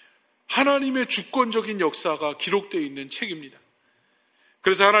 하나님의 주권적인 역사가 기록되어 있는 책입니다.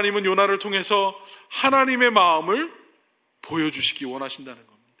 그래서 하나님은 요나를 통해서 하나님의 마음을 보여주시기 원하신다는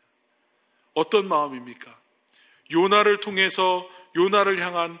겁니다. 어떤 마음입니까? 요나를 통해서 요나를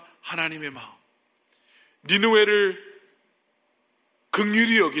향한 하나님의 마음, 니느웨를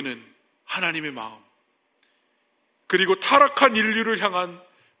긍휼히 여기는 하나님의 마음, 그리고 타락한 인류를 향한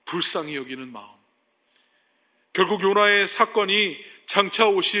불쌍히 여기는 마음. 결국 요나의 사건이 장차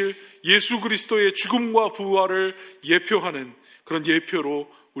오실 예수 그리스도의 죽음과 부활을 예표하는 그런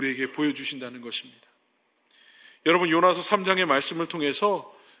예표로 우리에게 보여주신다는 것입니다. 여러분, 요나서 3장의 말씀을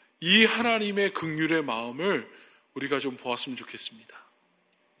통해서 이 하나님의 긍휼의 마음을 우리가 좀 보았으면 좋겠습니다.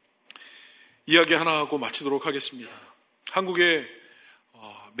 이야기 하나 하고 마치도록 하겠습니다. 한국에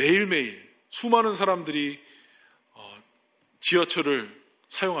매일매일 수많은 사람들이 지하철을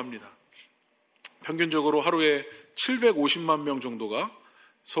사용합니다. 평균적으로 하루에 750만 명 정도가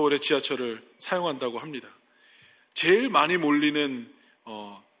서울의 지하철을 사용한다고 합니다. 제일 많이 몰리는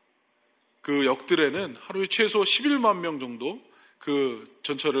그 역들에는 하루에 최소 11만 명 정도 그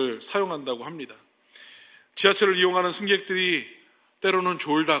전철을 사용한다고 합니다. 지하철을 이용하는 승객들이 때로는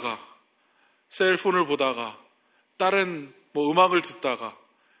졸다가 셀폰을 보다가 다른 음악을 듣다가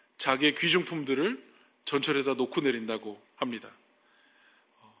자기의 귀중품들을 전철에다 놓고 내린다고 합니다.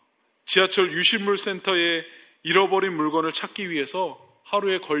 지하철 유실물 센터에 잃어버린 물건을 찾기 위해서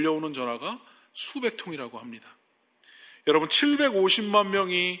하루에 걸려오는 전화가 수백 통이라고 합니다. 여러분, 750만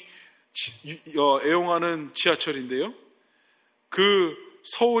명이 애용하는 지하철인데요, 그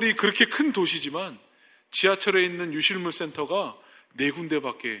서울이 그렇게 큰 도시지만 지하철에 있는 유실물 센터가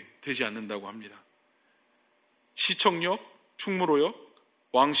 4군데밖에 되지 않는다고 합니다. 시청역, 충무로역,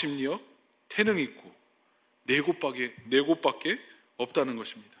 왕십리역, 태릉입구 4곳밖에 없다는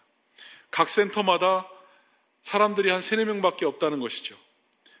것입니다. 각 센터마다 사람들이 한 3-4명밖에 없다는 것이죠.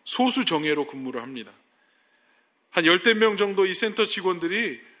 소수 정예로 근무를 합니다. 한 10명 정도 이 센터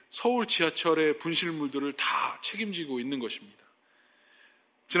직원들이 서울 지하철의 분실물들을 다 책임지고 있는 것입니다.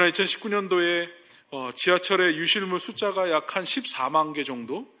 지난 2019년도에 지하철의 유실물 숫자가 약 한 14만 개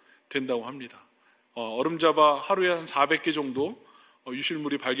정도 된다고 합니다. 어림잡아 하루에 한 400개 정도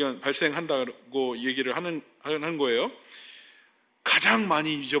유실물이 발생한다고 얘기를 하는 거예요. 가장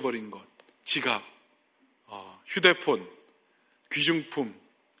많이 잊어버린 것, 지갑, 휴대폰, 귀중품,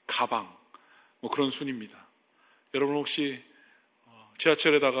 가방, 그런 순입니다. 여러분, 혹시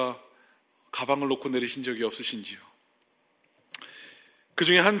지하철에다가 가방을 놓고 내리신 적이 없으신지요? 그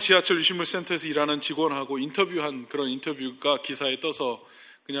중에 한 지하철 유실물 센터에서 일하는 직원하고 인터뷰한 그런 인터뷰가 기사에 떠서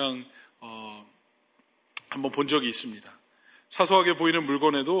그냥 한번 본 적이 있습니다. 사소하게 보이는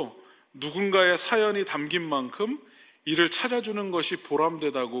물건에도 누군가의 사연이 담긴 만큼 이를 찾아주는 것이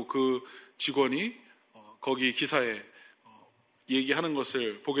보람되다고 그 직원이 거기 기사에 얘기하는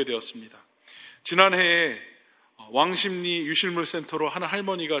것을 보게 되었습니다. 지난해에 왕십리 유실물 센터로 한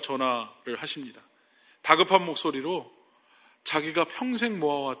할머니가 전화를 하십니다. 다급한 목소리로 자기가 평생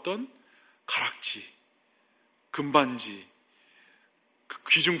모아왔던 가락지, 금반지, 그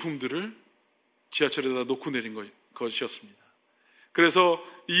귀중품들을 지하철에다 놓고 내린 것이었습니다. 그래서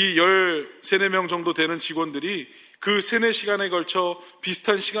이 13-14명 정도 되는 직원들이 그 3-4시간에 걸쳐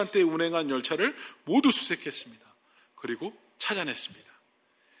비슷한 시간대에 운행한 열차를 모두 수색했습니다. 그리고 찾아냈습니다.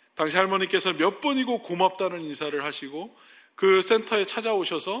 당시 할머니께서 몇 번이고 고맙다는 인사를 하시고 그 센터에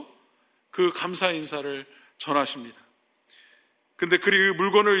찾아오셔서 그 감사 인사를 전하십니다. 근데 그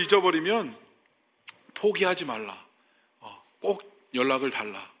물건을 잊어버리면 포기하지 말라, 꼭 연락을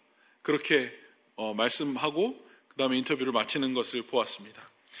달라, 그렇게 말씀하고 그 다음에 인터뷰를 마치는 것을 보았습니다.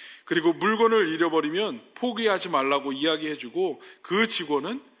 그리고 물건을 잃어버리면 포기하지 말라고 이야기해주고 그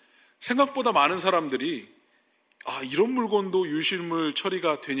직원은 생각보다 많은 사람들이 이런 물건도 유실물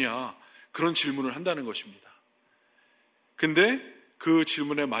처리가 되냐, 그런 질문을 한다는 것입니다. 근데 그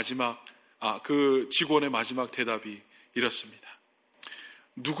질문의 그 직원의 마지막 대답이 이렇습니다.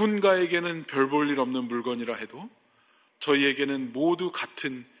 누군가에게는 별 볼 일 없는 물건이라 해도 저희에게는 모두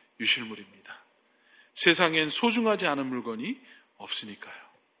같은 유실물입니다. 세상엔 소중하지 않은 물건이 없으니까요.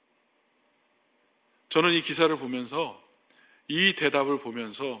 저는 이 기사를 보면서, 이 대답을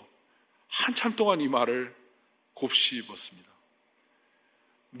보면서 한참 동안 이 말을 곱씹었습니다.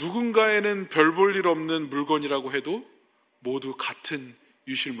 누군가에는 별 볼 일 없는 물건이라고 해도 모두 같은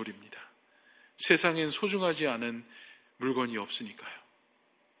유실물입니다. 세상엔 소중하지 않은 물건이 없으니까요.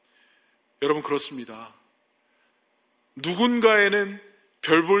 여러분, 그렇습니다. 누군가에는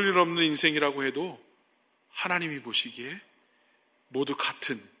별 볼 일 없는 인생이라고 해도 하나님이 보시기에 모두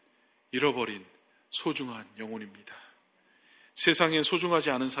같은 잃어버린 소중한 영혼입니다. 세상엔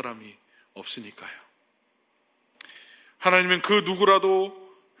소중하지 않은 사람이 없으니까요. 하나님은 그 누구라도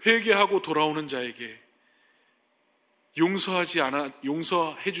회개하고 돌아오는 자에게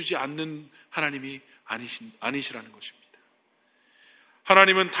용서해주지 않는 하나님이 아니시라는 것입니다.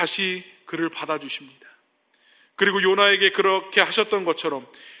 하나님은 다시 그를 받아주십니다. 그리고 요나에게 그렇게 하셨던 것처럼,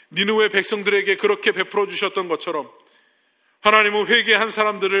 니느웨 백성들에게 그렇게 베풀어 주셨던 것처럼 하나님은 회개한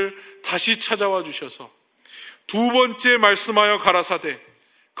사람들을 다시 찾아와 주셔서 두 번째 말씀하여 가라사대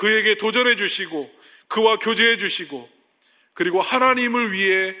그에게 도전해 주시고 그와 교제해 주시고 그리고 하나님을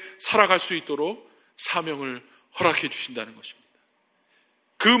위해 살아갈 수 있도록 사명을 허락해 주신다는 것입니다.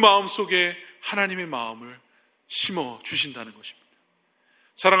 그 마음 속에 하나님의 마음을 심어 주신다는 것입니다.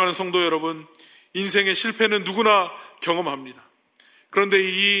 사랑하는 성도 여러분, 인생의 실패는 누구나 경험합니다. 그런데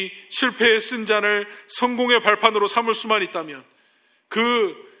이 실패의 쓴 잔을 성공의 발판으로 삼을 수만 있다면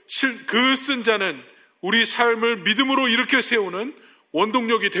그 쓴 잔은 우리 삶을 믿음으로 일으켜 세우는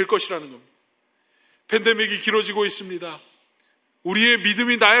원동력이 될 것이라는 겁니다. 팬데믹이 길어지고 있습니다. 우리의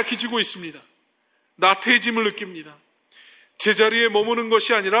믿음이 나약해지고 있습니다. 나태해짐을 느낍니다. 제자리에 머무는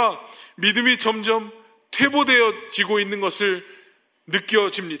것이 아니라 믿음이 점점 퇴보되어지고 있는 것을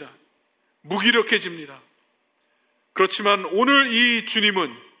느껴집니다. 무기력해집니다. 그렇지만 오늘 이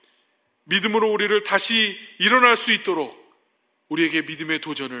주님은 믿음으로 우리를 다시 일어날 수 있도록 우리에게 믿음의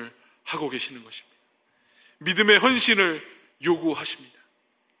도전을 하고 계시는 것입니다. 믿음의 헌신을 요구하십니다.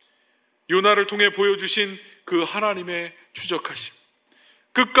 요나를 통해 보여주신 그 하나님의 추적하심,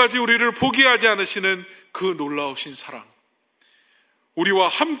 끝까지 우리를 포기하지 않으시는 그 놀라우신 사랑, 우리와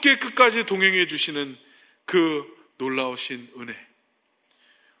함께 끝까지 동행해 주시는 그 놀라우신 은혜,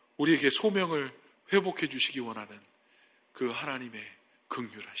 우리에게 소명을 회복해 주시기 원하는 그 하나님의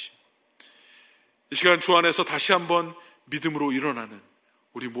긍휼하심, 이 시간 주 안에서 다시 한번 믿음으로 일어나는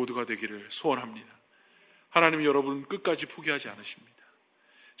우리 모두가 되기를 소원합니다. 하나님이 여러분 끝까지 포기하지 않으십니다.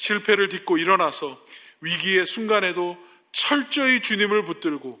 실패를 딛고 일어나서 위기의 순간에도 철저히 주님을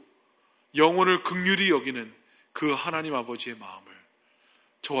붙들고 영혼을 긍휼히 여기는 그 하나님 아버지의 마음을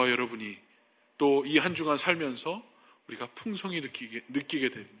저와 여러분이 또 이 한 주간 살면서 우리가 풍성히 느끼게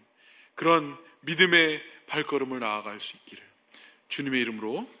됩니다. 그런 믿음의 발걸음을 나아갈 수 있기를 주님의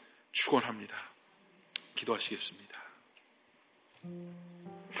이름으로 축원합니다. 기도하시겠습니다.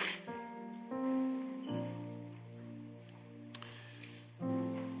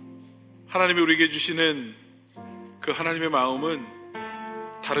 하나님이 우리에게 주시는 그 하나님의 마음은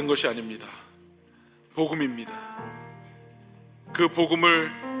다른 것이 아닙니다. 복음입니다. 그 복음을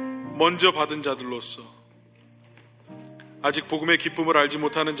먼저 받은 자들로서 아직 복음의 기쁨을 알지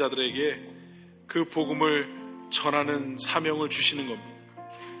못하는 자들에게 그 복음을 전하는 사명을 주시는 겁니다.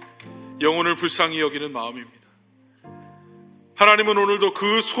 영혼을 불쌍히 여기는 마음입니다. 하나님은 오늘도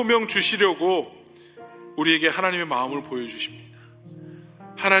그 소명 주시려고 우리에게 하나님의 마음을 보여주십니다.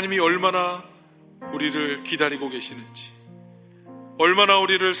 하나님이 얼마나 우리를 기다리고 계시는지, 얼마나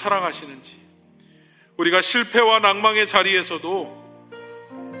우리를 사랑하시는지, 우리가 실패와 낭망의 자리에서도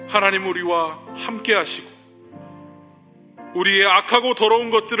하나님 우리와 함께 하시고 우리의 악하고 더러운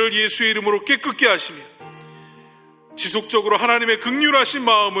것들을 예수의 이름으로 깨끗게 하시며 지속적으로 하나님의 긍휼하신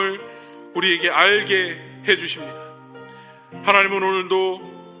마음을 우리에게 알게 해주십니다. 하나님은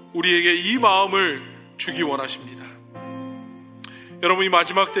오늘도 우리에게 이 마음을 주기 원하십니다. 여러분, 이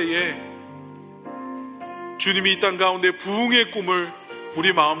마지막 때에 주님이 이 땅 가운데 부흥의 꿈을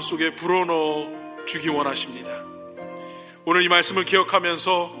우리 마음속에 불어넣어 주기 원하십니다. 오늘 이 말씀을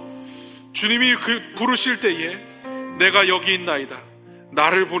기억하면서 주님이 부르실 때에 내가 여기 있나이다,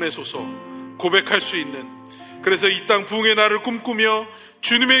 나를 보내소서 고백할 수 있는, 그래서 이 땅 부흥의 날을 꿈꾸며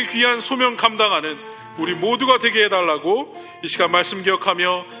주님의 귀한 소명 감당하는 우리 모두가 되게 해달라고 이 시간 말씀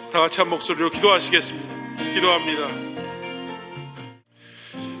기억하며 다 같이 한 목소리로 기도하시겠습니다. 기도합니다.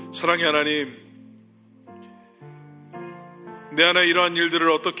 사랑의 하나님, 내 안에 이러한 일들을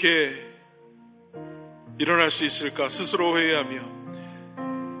어떻게 일어날 수 있을까 스스로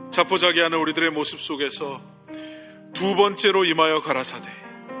회의하며 자포자기하는 우리들의 모습 속에서 두 번째로 임하여 가라사대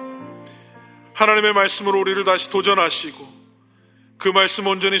하나님의 말씀으로 우리를 다시 도전하시고 그 말씀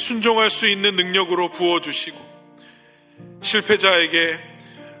온전히 순종할 수 있는 능력으로 부어주시고 실패자에게,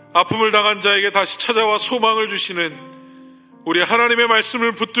 아픔을 당한 자에게 다시 찾아와 소망을 주시는 우리 하나님의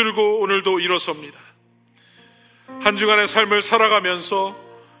말씀을 붙들고 오늘도 일어섭니다. 한 주간의 삶을 살아가면서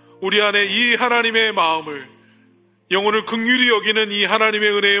우리 안에 이 하나님의 마음을, 영혼을 긍휼히 여기는 이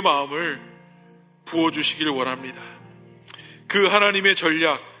하나님의 은혜의 마음을 부어주시길 원합니다. 그 하나님의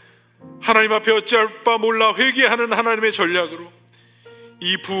전략, 하나님 앞에 어찌할 바 몰라 회개하는 하나님의 전략으로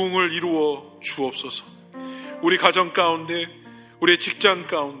이 부흥을 이루어 주옵소서. 우리 가정 가운데, 우리의 직장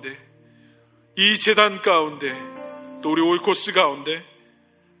가운데, 이 재단 가운데, 또 우리 오이코스 가운데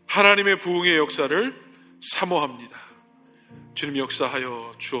하나님의 부흥의 역사를 사모합니다. 주님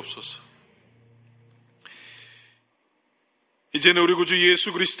역사하여 주옵소서. 이제는 우리 구주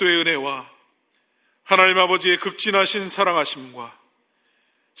예수 그리스도의 은혜와 하나님 아버지의 극진하신 사랑하심과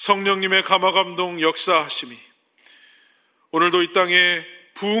성령님의 감화감동 역사하심이 오늘도 이 땅에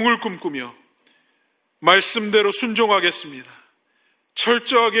부흥을 꿈꾸며 말씀대로 순종하겠습니다.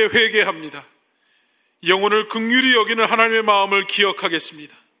 철저하게 회개합니다. 영혼을 긍휼히 여기는 하나님의 마음을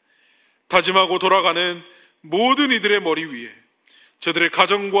기억하겠습니다. 다짐하고 돌아가는 모든 이들의 머리 위에, 저들의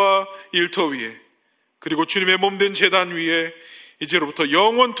가정과 일터 위에, 그리고 주님의 몸된 제단 위에 이제로부터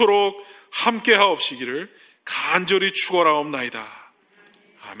영원토록 함께하옵시기를 간절히 축원하옵나이다.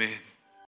 아멘.